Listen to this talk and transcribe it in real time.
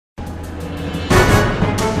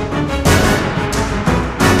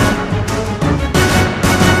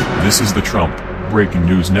This is the Trump Breaking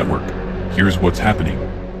News Network. Here's what's happening.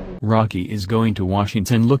 Rocky is going to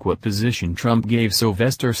Washington. Look what position Trump gave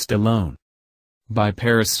Sylvester Stallone. By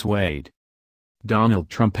Paris Swade. Donald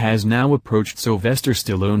Trump has now approached Sylvester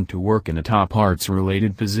Stallone to work in a top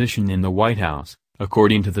arts-related position in the White House,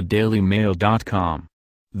 according to the DailyMail.com.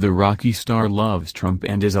 The Rocky star loves Trump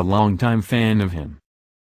and is a longtime fan of him.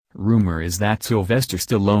 Rumor is that Sylvester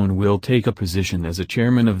Stallone will take a position as a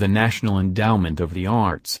chairman of the National Endowment of the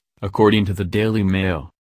Arts, according to the Daily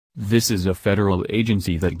Mail. This is a federal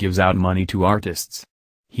agency that gives out money to artists.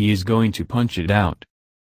 He is going to punch it out.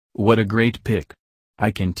 What a great pick.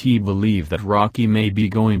 I can't believe that Rocky may be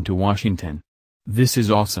going to Washington. This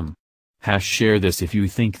is awesome. Share this if you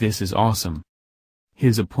think this is awesome.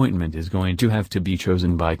 His appointment is going to have to be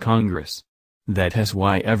chosen by Congress. That's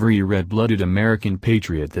why every red-blooded American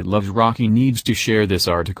patriot that loves Rocky needs to share this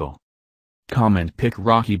article. Comment "Pick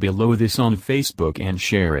Rocky" below this on Facebook and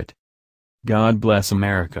share it. God bless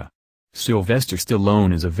America. Sylvester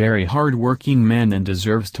Stallone is a very hard-working man and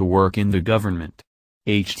deserves to work in the government.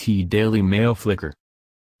 HT Daily Mail Flickr.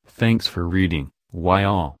 Thanks for reading. Why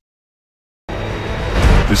all?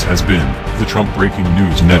 This has been the Trump Breaking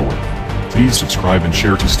News Network. Please subscribe and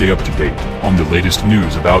share to stay up to date on the latest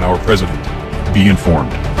news about our president. Be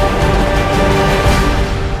informed.